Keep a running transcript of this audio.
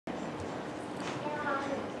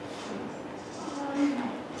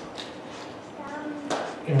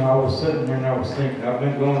I was sitting there and I was thinking, I've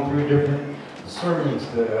been going through different sermons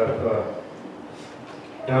that I've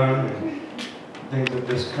done and things that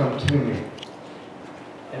just come to me.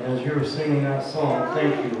 And as you were singing that song,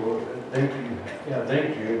 thank you, Lord. Thank you. Yeah,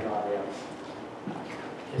 thank you.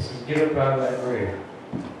 It says, get up out of that grave.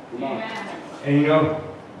 And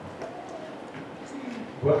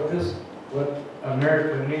what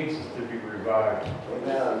America needs is to be revived.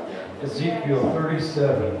 Ezekiel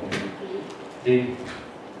 37,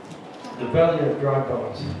 the valley of dry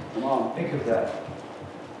bones. Think of that.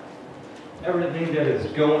 Everything that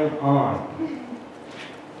is going on.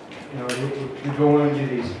 You go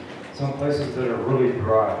into some places that are really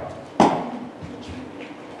dry.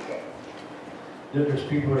 There's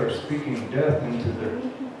people that are speaking death into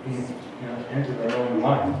their own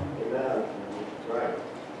life. Right.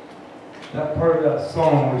 That part of that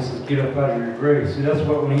song where he says, get up out of your grave. See, that's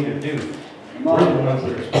what we need to do. We're the ones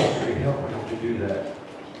that are supposed to be helping them to do that.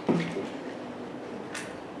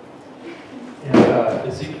 And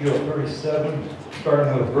Ezekiel 37,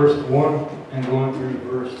 starting with verse 1 and going through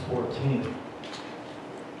verse 14.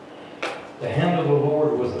 The hand of the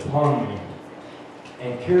Lord was upon me,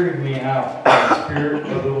 and carried me out in the spirit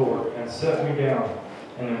of the Lord, and set me down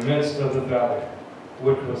in the midst of the valley,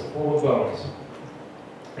 which was full of bones,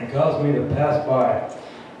 and caused me to pass by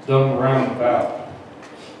them round about.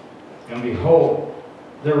 And behold,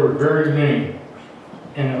 there were very many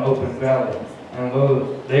in the open valley, and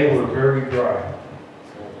lo, they were very dry.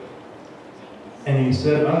 And he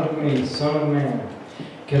said unto me, Son of man,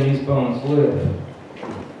 can these bones live?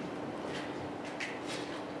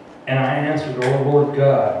 And I answered, O Lord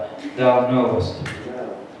God, thou knowest.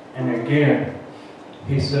 And again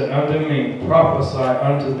he said unto me, prophesy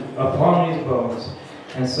upon these bones,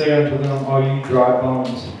 and say unto them, all ye dry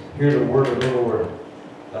bones, hear the word of the Lord.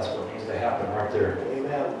 That's what needs to happen right there.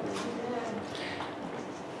 Amen.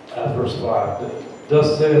 Verse 5.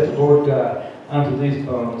 Thus saith the Lord God unto these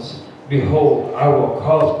bones, behold, I will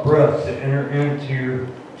cause breath to enter into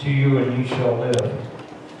you, and ye shall live.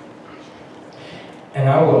 And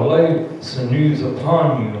I will lay sinews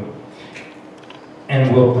upon you,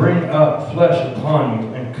 and will bring up flesh upon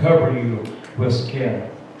you, and cover you with skin,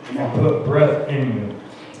 and put breath in you,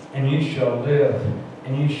 and ye shall live,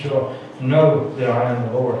 and ye shall know that I am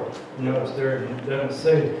the Lord. Notice there, it doesn't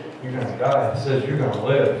say you're going to die. It says you're going to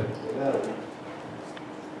live.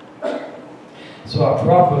 Amen. So I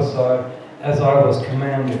prophesied as I was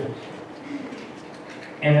commanded.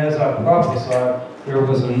 And as I prophesied, there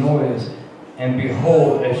was a noise, and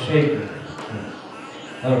behold, a shaking.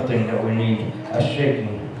 Another thing that we need, a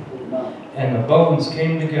shaking. And the bones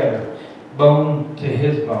came together, bone to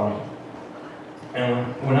his bone.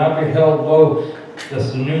 And when I beheld, lo, the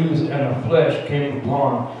sinews and the flesh came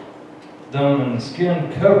upon them, and the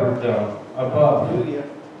skin covered them above.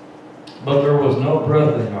 But there was no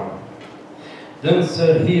breath in them. Then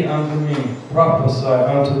said he unto me, prophesy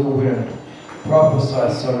unto the wind, prophesy,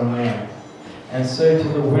 son of man, and say to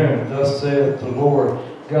the wind, thus saith the Lord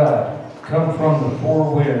God, come from the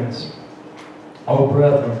four winds, O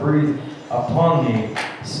breath, and breathe upon me,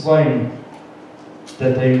 slain,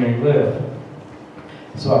 that they may live.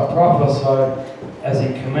 So I prophesied as he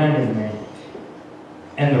commanded me,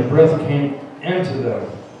 and the breath came into them,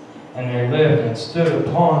 and they lived and stood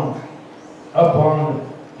upon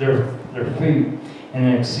their feet,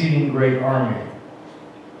 an exceeding great army.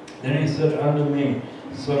 Then he said unto me,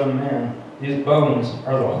 Son of man, these bones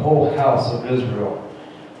are the whole house of Israel.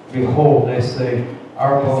 Behold, they say,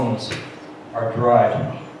 our bones are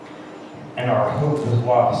dried, and our hope is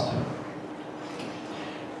lost.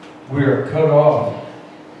 We are cut off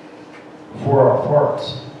for our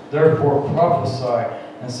parts. Therefore prophesy,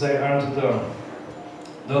 and say unto them,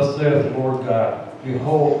 thus saith the Lord God,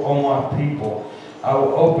 behold, O my people, I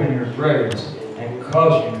will open your graves, and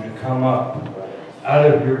cause you to come up out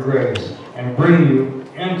of your graves, and bring you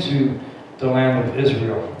into the land of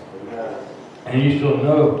Israel. And you shall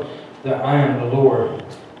know that I am the Lord,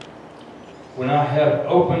 when I have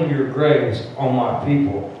opened your graves, O my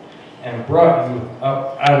people, and brought you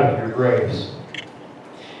up out of your graves,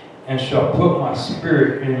 and shall put my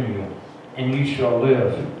spirit in you, and you shall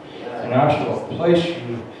live, and I shall place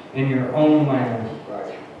you in your own land.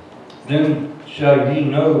 Then shall ye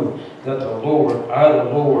know that the Lord, I the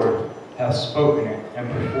Lord, have spoken it and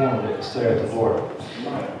performed it, saith the Lord.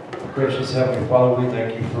 Gracious Heavenly Father, we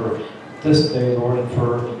thank you for this day, Lord, and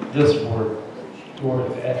for this word.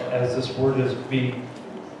 Lord, as this word is being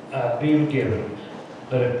given,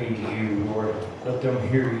 let it be you, Lord. Let them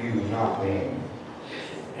hear you, not me.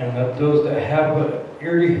 And let those that have an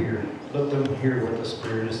ear to hear, let them hear what the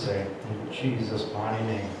Spirit is saying. In Jesus' mighty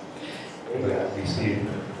name. But be seated.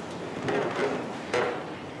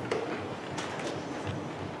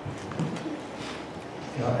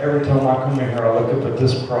 You know, every time I come in here, I look up at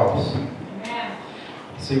this cross. Amen.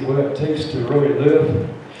 See, what it takes to really live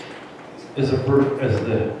is the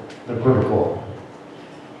vertical,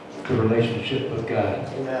 the relationship with God.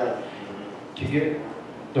 Amen. To get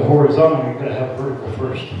the horizontal, you've got to have vertical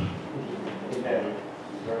first. Amen.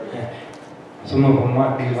 Some of them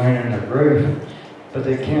might be laying in their grave, but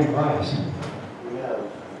they can't rise. Amen.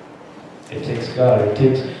 It takes God. It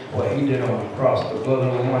takes what He did on the cross, the blood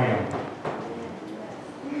of the Lamb.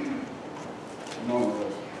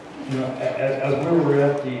 You know, as we were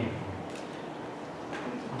at the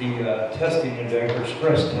testing today, or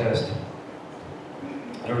stress test,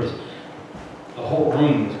 there was the whole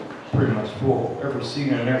room was pretty much full. Every seat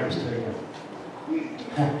in there was taken.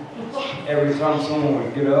 Every time someone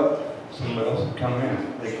would get up, somebody else would come in.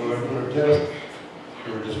 They go in for their test.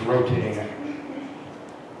 They were just rotating it.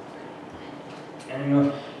 And you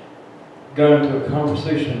know, got into a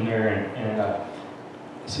conversation there, and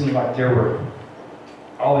it seemed like there were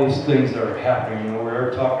all these things that are happening. You know, we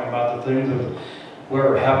were talking about the things of what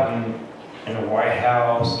are happening in the White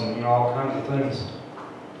House, and you know, all kinds of things.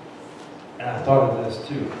 And I thought of this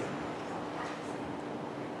too.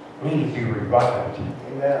 We need to be revived.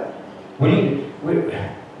 Amen. We need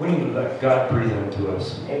to let God breathe into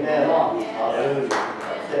us. Amen. Hallelujah.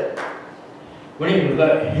 That's it. We need to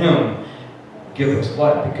let Him give us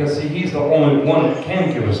life, because see, He's the only one that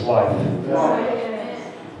can give us life. That's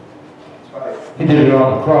right. He did it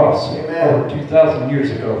on the cross Amen. over 2,000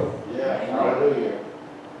 years ago. Yeah. Hallelujah.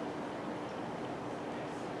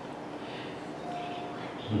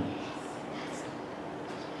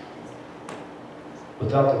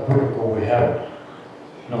 Without the vertical, we have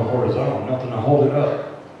no horizontal, nothing to hold it up.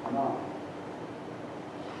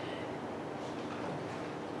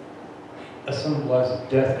 That symbolizes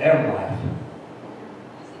death and life.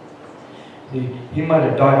 He might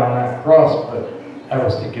have died on that cross, but that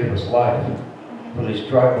was to give us life, for these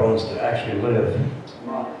dry bones to actually live.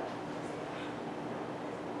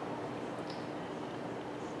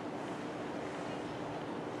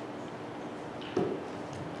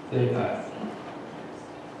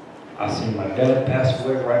 I seen my dad pass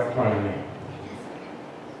away right in front of me.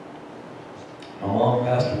 My mom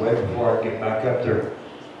passed away before I get back up there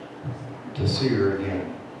to see her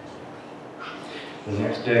again. The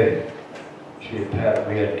next day, we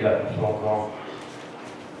had gotten a phone call.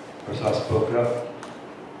 Of course, I spoke up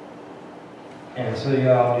and said,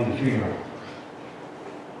 yeah, I'll do the funeral.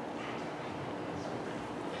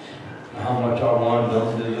 And how much I wanted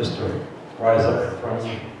them to do just to rise up in front of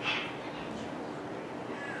me.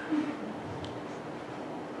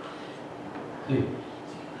 See,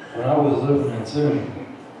 when I was living in sin,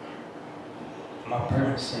 my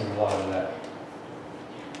parents seen a lot of that.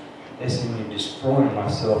 They seen me destroying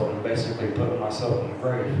myself and basically putting myself in the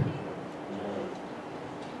grave.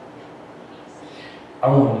 I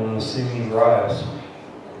wanted them to see me rise.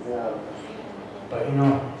 Yeah. But you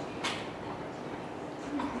know,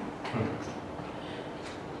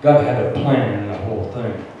 God had a plan in the whole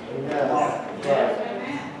thing. Amen. That's right.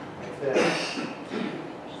 That's it.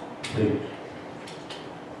 See,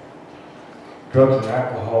 drugs and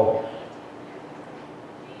alcohol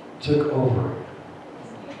took over.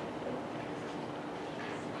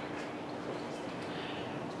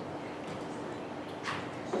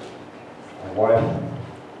 My wife,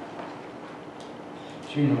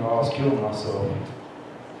 she knew I was killing myself.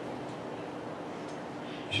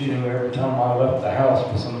 She knew every time I left the house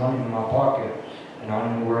with some money in my pocket and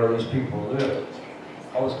I knew where these people lived,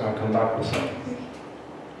 I was going to come back with something.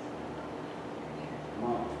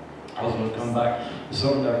 I was going to come back with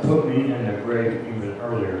something that put me in the grave even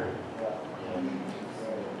earlier.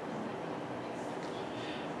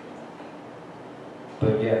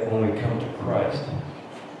 But yet, when we come to Christ,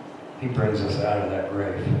 He brings us out of that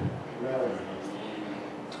grave.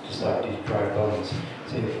 Just like these dry bones.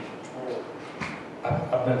 See,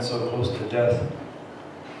 I've been so close to death.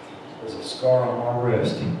 There's a scar on my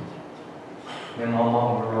wrist. Me and my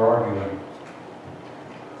mom were arguing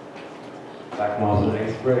back when I was in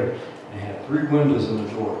 8th grade. They had 3 windows in the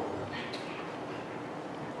door.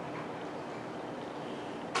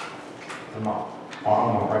 And my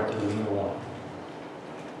arm went right through the middle one.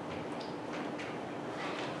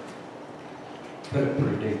 Cut it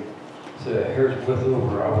pretty deep. So the hair's width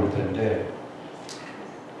over, I would have been dead.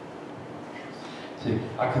 See,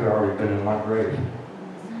 I could have already been in my grave.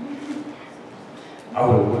 I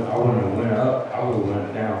wouldn't have went up, I would have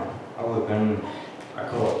went down. I would have been, I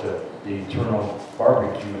call it the eternal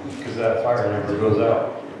barbecue, because that fire never goes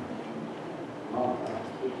out.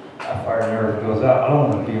 I that fire never goes out. I don't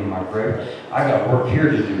want to be in my grave. I got work here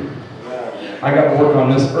to do. I got work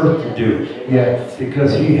on this earth to do. Yeah,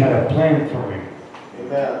 because He had a plan for me.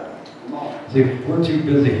 Amen. See, we're too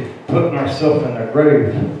busy putting ourselves in the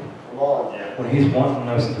grave Come on. when He's wanting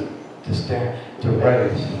us to stand, to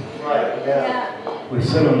raise. Right. Amen. We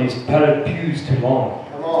sit on these padded pews too long.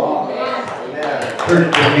 Come on. Amen.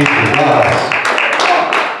 Church just needs to rise.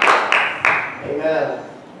 Amen.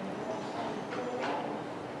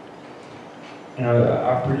 You know,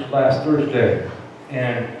 I preached last Thursday,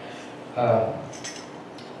 and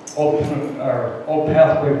Old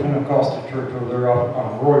Pathway Pentecostal Church over there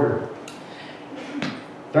on Royer,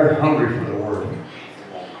 they're hungry for the Word.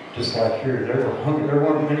 Just like here, they're hungry. There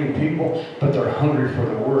weren't many people, but they're hungry for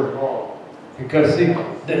the Word. Because, see,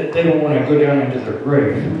 they don't want to go down into their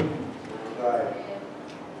grave. Right.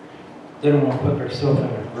 They don't want to put themselves in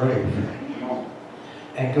their grave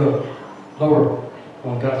and go, Lord,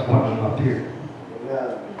 when God's wanting them up here.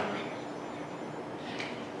 Amen.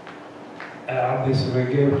 I basically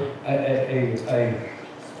gave a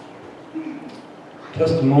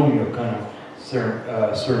testimonial kind of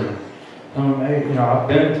sermon. Hey, you know, I've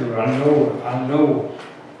been through. I know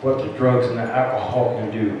what the drugs and the alcohol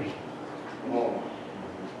can do.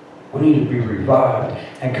 We need to be revived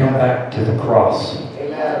and come back to the cross.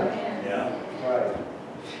 Amen. Yeah.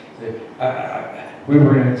 Right. We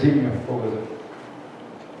were in Ezekiel, what was it?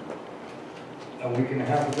 A week and a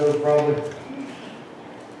half ago, probably.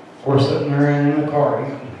 We're sitting there in the car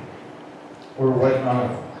eating. We're waiting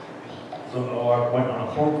on I went on a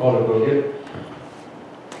phone call to go get.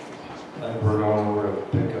 And we're going over to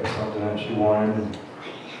pick up something that she wanted. And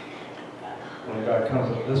when the guy comes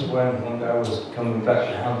up this way, and one guy was coming back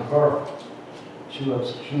behind the car, she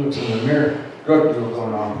looks in the mirror, drug deal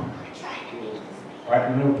going on. Right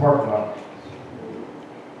in the middle parking lot.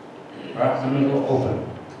 Right in the middle open.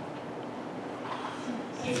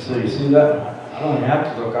 She said, you see that? I don't even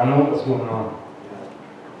have to look. I know what's going on.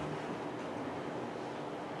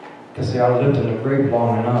 Because see, I lived in the grave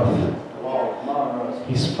long enough.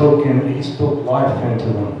 He spoke life into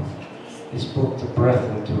them. He spoke the breath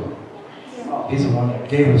into them. He's the one that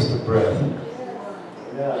gave us the breath.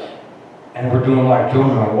 And we're doing like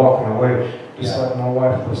Jonah, walking away, just like my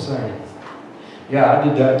wife was saying. Yeah, I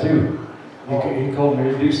did that too. He called me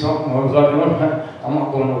to do something. I was like, no, I'm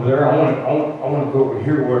not going over there. I want to go over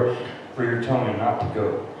here where you're telling me not to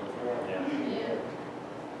go.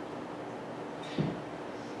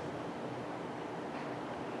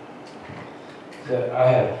 That I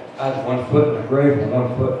had 1 foot in the grave and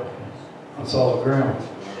 1 foot on solid ground.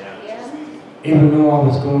 Even though I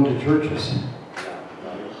was going to churches.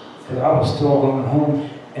 Because I was still going home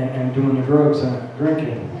and doing the drugs and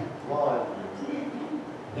drinking.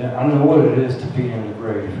 Yeah, I know what it is to be in the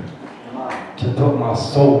grave. To put my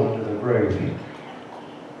soul into the grave.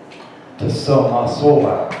 To sell my soul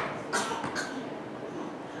out.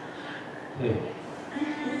 See,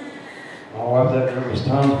 my wife, there was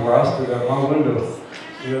times where I stood at my window.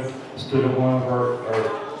 Stood at one of our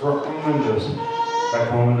front windows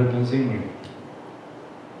back when we lived in Xenia.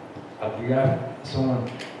 I'd be out, someone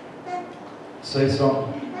say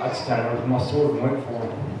something, I'd stand there with my sword and wait for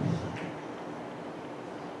them.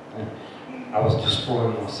 And I was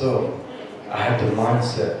destroying myself. I had the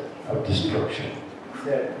mindset of destruction.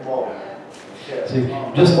 See,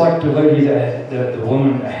 just like the lady the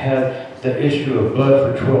woman that had the issue of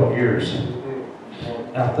blood for 12 years.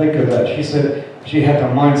 Now think of that. She said she had the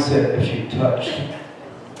mindset if she touched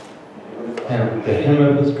him, the hem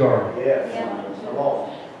of his garment.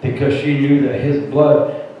 Because she knew that his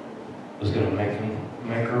blood was going to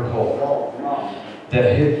make her whole.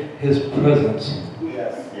 That his presence.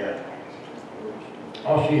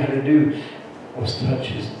 All she had to do was touch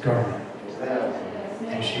his garment.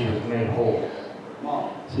 And she was made whole.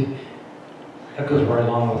 See, that goes right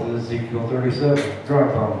along with Ezekiel 37, dry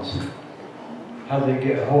bones. How they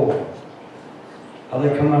get whole. How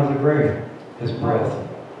they come out of the grave. His breath.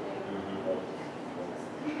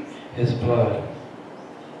 His blood.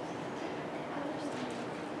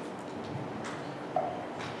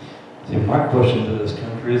 See, my question to this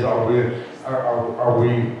country is, are we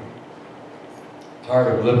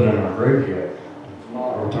tired of living in our grave yet?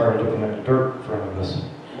 Are we tired of looking at the dirt in front of us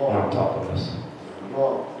and on top of us?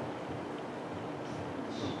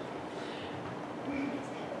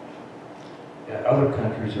 Yeah, other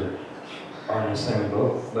countries are in the same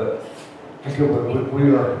boat, but I think we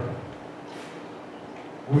are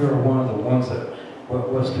one of the ones that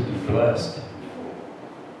was to be blessed.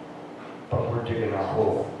 But we're digging our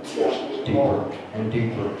hole deeper and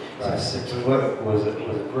deeper. 6 foot was a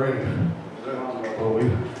grave. Well,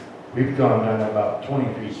 We've gone down about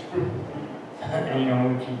 20 feet. And you know,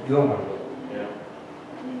 we keep going. Yeah.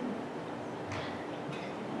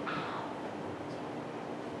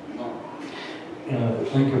 You know, I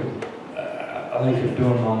think of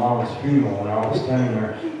doing my mom's funeral. When I was standing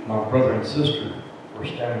there, my brother and sister were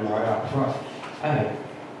standing right out front. I had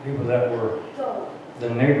people that were the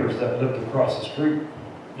neighbors that lived across the street.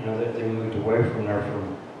 You know, they moved away from there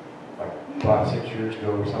from like 5-6 years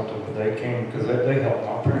ago or something, but they came because they helped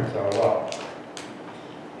my parents out a lot.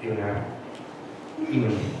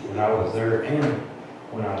 Even when I was there and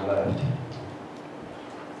when I left.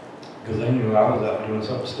 Because they knew I was out doing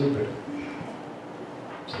something stupid.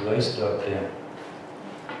 So they stepped in.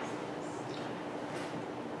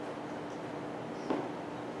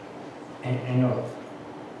 And you know,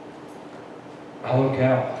 I look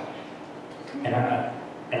out and I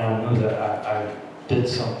know that I did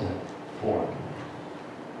something for him.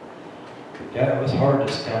 Yeah, it was hard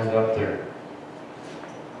to stand up there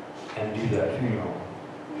and do that funeral.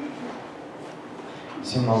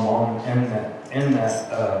 See my mom in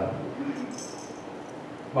that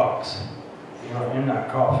box, you know, in that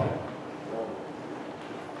coffin.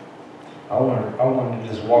 I wanted to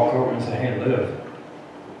just walk over and say, "Hey, live."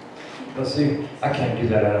 But see, I can't do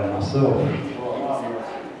that out of myself.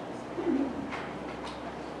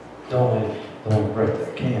 The only breath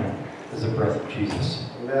that can is the breath of Jesus.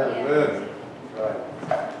 Amen. Right.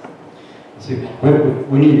 See,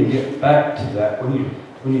 we need to get back to that. We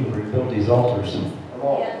need to rebuild these altars. Come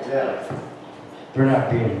on. Yeah. They're not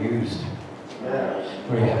being used. Yeah.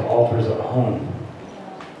 We have altars at home.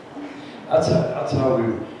 That's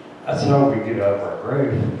how we get out of our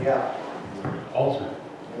grave. Yeah. Altar.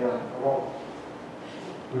 Yeah. Come on.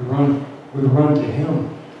 We run to Him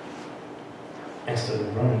instead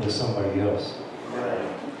of running to somebody else. Yeah.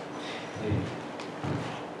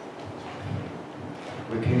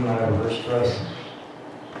 We came out of her stress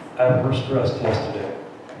test today.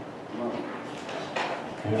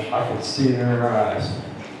 And I could see it in her eyes.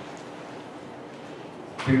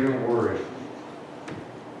 Fear and worry.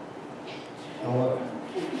 You know what?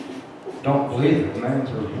 Don't believe the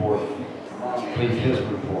man's report. Believe his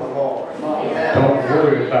report. Don't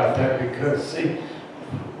worry about that because, see,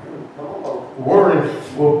 worry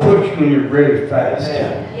will put you in your grave fast.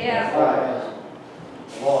 Yeah.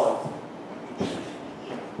 Come on.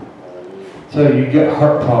 So you get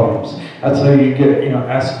heart problems. That's how you get, you know,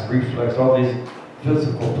 acid reflux, all these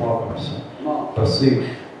physical problems. But see,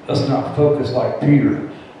 let's not focus like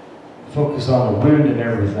Peter. Focus on the wind and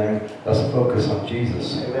everything. Let's focus on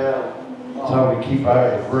Jesus. Amen. That's how we keep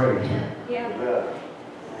out of the grave. Yeah. Amen.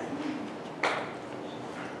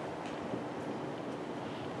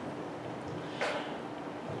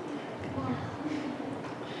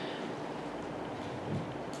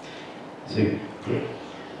 See,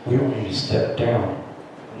 we don't need to step down.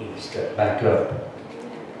 We need to step back up.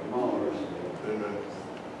 Come on. Amen.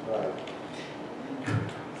 Right.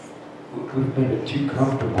 We've made it too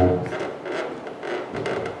comfortable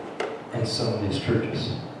in some of these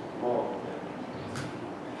churches. Come on.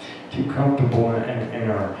 Too comfortable in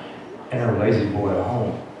our lazy boy at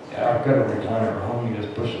home. Yeah, I've got a recliner at home. You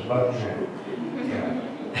just push a button and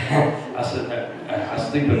yeah. I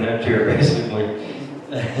sleep in that chair basically.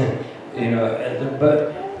 You know,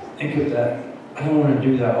 but think of that. I don't want to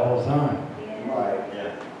do that all the time. Right.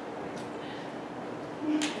 Yeah.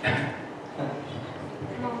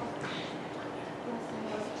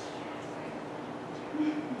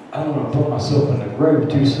 I don't want to put myself in the grave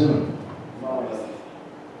too soon.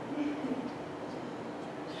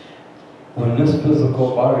 When this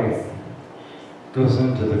physical body goes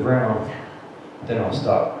into the ground, then I'll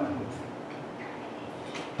stop.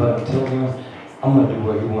 But until then, I'm going to do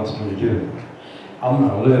what He wants me to do. I'm going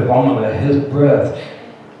to live. I'm going to let His breath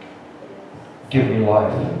give me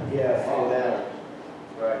life. Yes. Amen.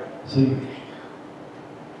 Right. See,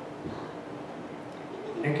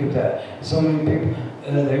 think of that. So many people,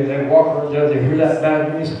 they walk around there, they hear that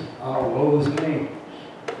bad news. Oh, woe is me.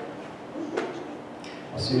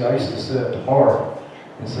 See, I used to sit at the bar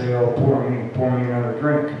and say, "Oh, pour me another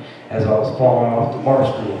drink," as I was falling off the bar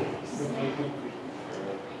stool.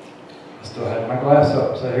 I still had my glass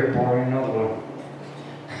up, so here, pour me another one.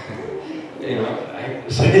 You know, I hate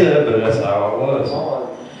to say that, but that's how I was. Come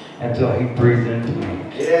on. Until He breathed into me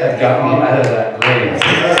Yeah. and got me out of that grave.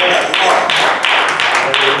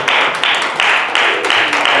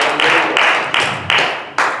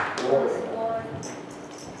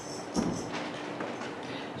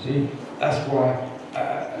 See, that's why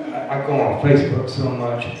I go on Facebook so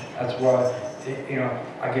much. That's why, you know,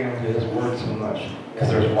 I get into His Word so much. Because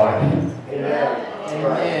there's life. Amen.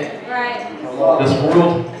 Right. Come on. This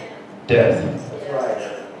world death. That's right.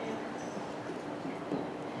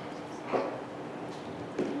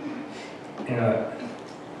 You know,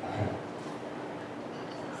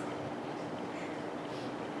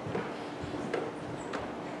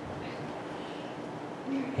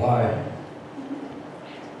 why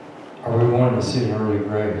are we wanting to see an early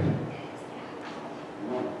grave?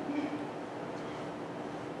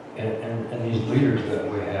 And these leaders that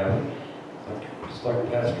we have, just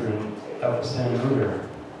like Pastor Al was saying earlier,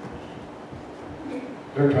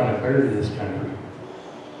 they're trying to bury this country.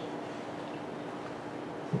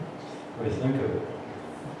 What do you think of it?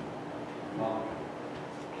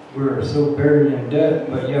 We're so buried in debt,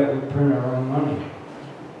 but yet we print our own money.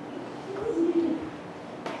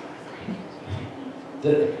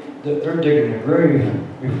 They're digging the grave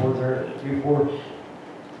before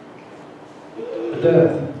the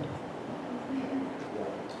death.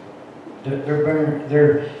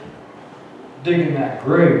 They're digging that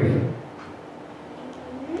grave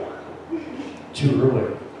too early.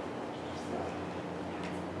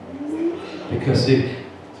 Because see,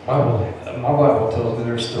 my Bible tells me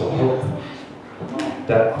there's still hope.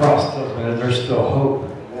 That cross tells me that there's still hope.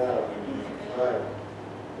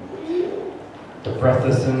 The breath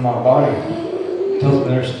that's in my body tells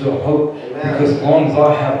me there's still hope. Because as long as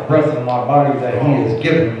I have breath in my body that He has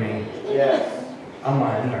given me, I'm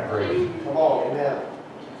not in that grave. Come on, amen.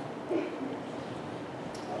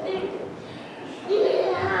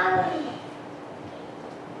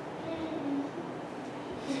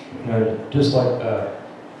 You know, just like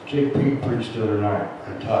Jake Pete preached the other night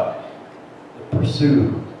and taught, the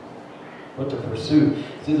pursue. What to pursue?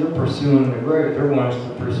 See, they're pursuing the grave. They're wanting us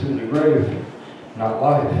to pursue the grave, not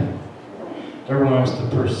life. They're wanting us to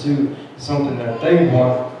pursue something that they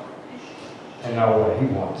want and not what He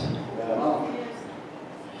wants.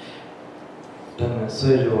 Doesn't it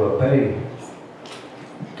say to obey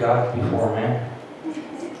God before man?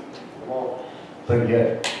 But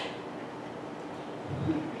yet,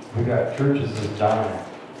 we got churches that's dying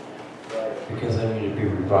because they need to be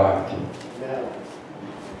revived.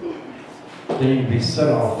 They need to be set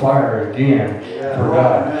on fire again for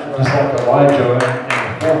God. Just like Elijah and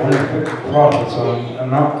the 450 prophets on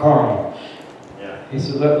Mount Carmel. He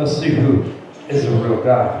said, let's see who is the real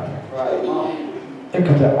God. Think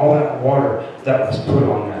of that, all that water that was put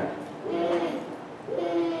on that.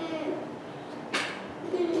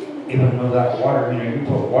 Even though that water, you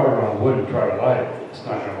put water on wood and try to light it, it's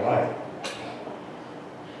not going to light.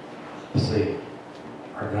 See,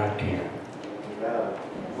 our God can.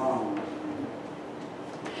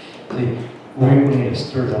 See, we need to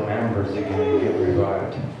stir the embers again and get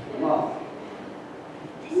revived.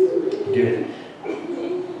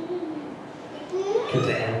 Get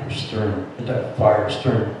the embers stirring. Get that fire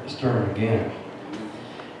stirring again.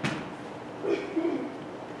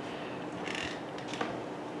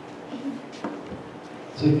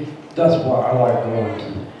 See, that's why I like going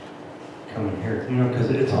to coming here, because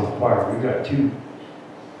it's on fire. We got two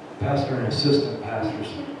pastor and assistant pastors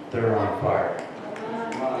that are on fire.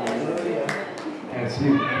 And see,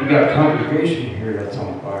 we got a congregation here that's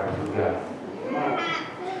on fire for God.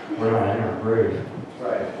 We're not in our grave.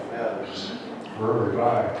 We're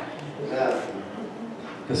revived.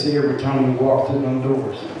 Because see, every time we walk through them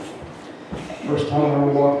doors, first time I ever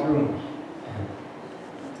walked through them,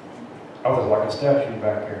 I was like a statue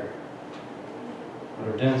back here. But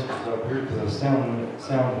our dance was up here because the sound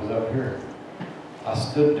was up here. I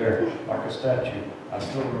stood there like a statue. I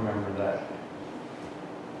still remember that.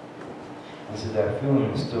 I said that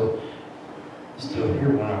feeling is still here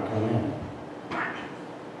when I come in.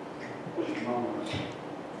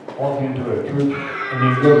 Walk into a church and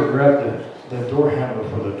you go to grab the door handle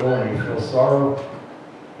for the door and you feel sorrow,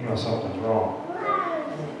 something's wrong.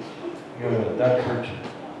 That church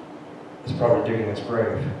is probably digging its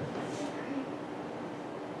grave.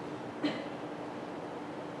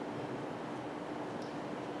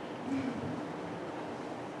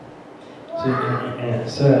 See, and it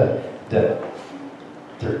said that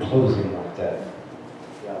they're closing like that.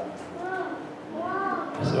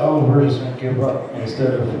 I said, we're just going to give up.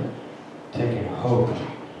 Instead of taking hope,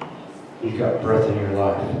 you got breath in your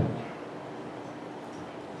life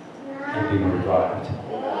and being revived.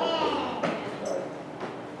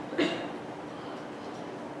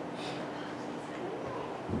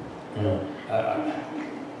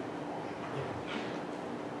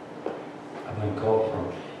 I've been called from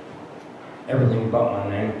everything but my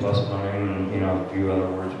name, plus my name, and a few other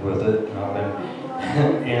words with it. And I've been,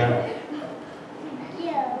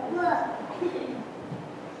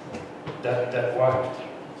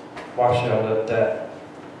 why should I let that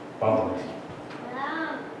bother me?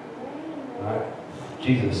 Right?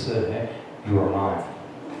 Jesus said, hey, you are mine.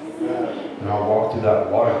 And I'll walk through that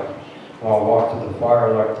water. And I'll walk through the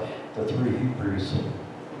fire like the three Hebrews,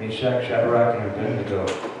 Meshach, Shadrach, and Abednego.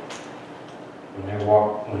 When they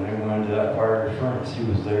went into that fiery furnace, he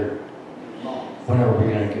was there. When are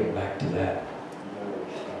we going to get back to that?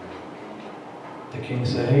 The king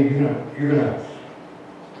said, hey, you're gonna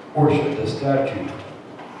worship the statue.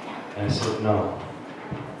 And I said, no.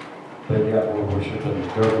 But yet we're worshiping the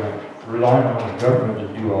government, relying on the government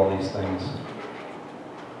to do all these things.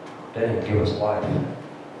 They didn't give us life.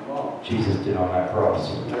 Jesus did on that cross.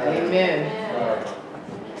 Amen.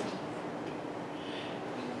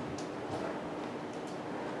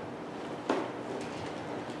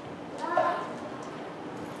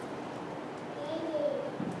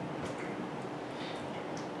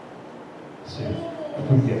 See,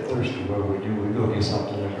 if we get thirsty, what do? We go get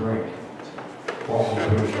something to drink. While we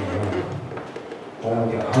worship Him. While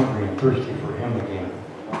we get hungry and thirsty for Him again.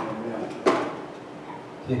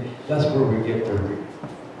 See, that's where we get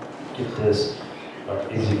this,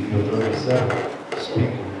 like Ezekiel 37,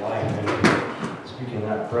 speaking life into it, speaking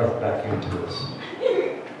that breath back into us.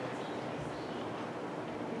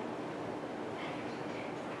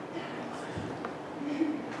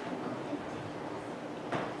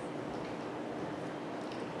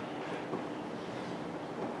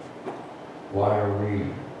 Why are we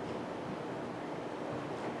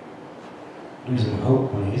losing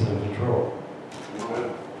hope when He's in control?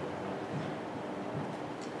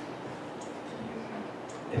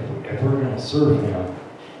 If we're going to serve Him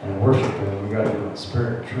and worship Him, we got to do it in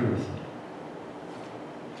spirit and truth.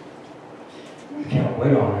 We can't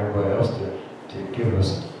wait on everybody else to give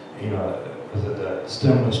us, was it the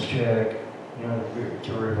stimulus check,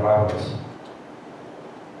 to revive us,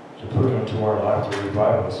 to put it into our life to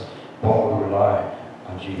revive us. While we rely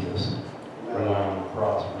on Jesus, rely on the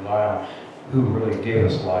cross, rely on who really gave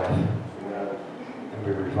us life, and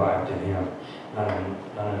be revived in Him, not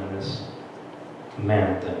in this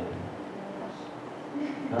man thing.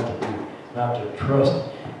 Not to trust.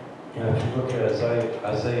 If you look at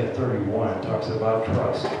Isaiah 31, it talks about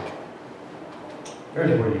trust.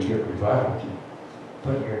 There's where you get revived.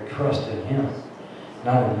 Put your trust in Him,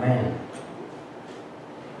 not in man.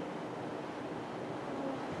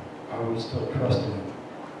 Are we still trusting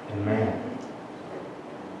in man?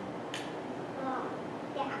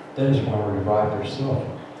 They just want to revive themselves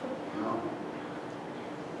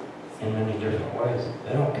in many different ways.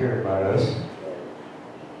 They don't care about us.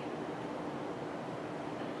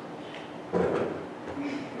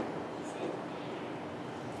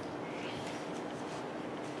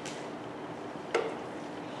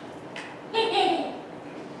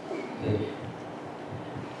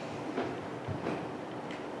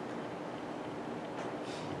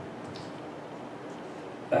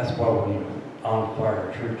 That's why we need on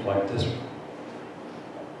fire troops like this one.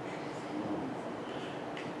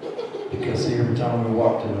 Because see, every time we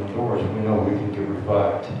walk through the doors, we know we can get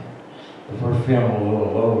revived. If we're feeling a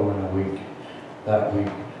little low in a week, that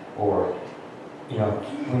week, or we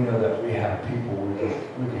know that we have people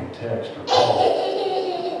we can text or call,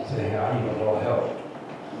 say, hey, I need a little help.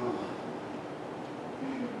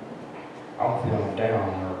 I'm feeling down,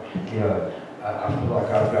 or I feel like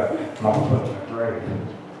I've got my foot in the grave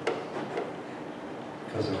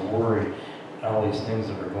because of worry and all these things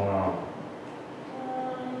that are going on.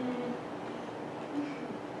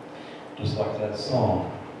 Just like that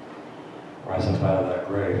song, rise up out of that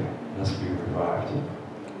grave, let's be revived.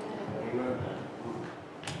 Amen.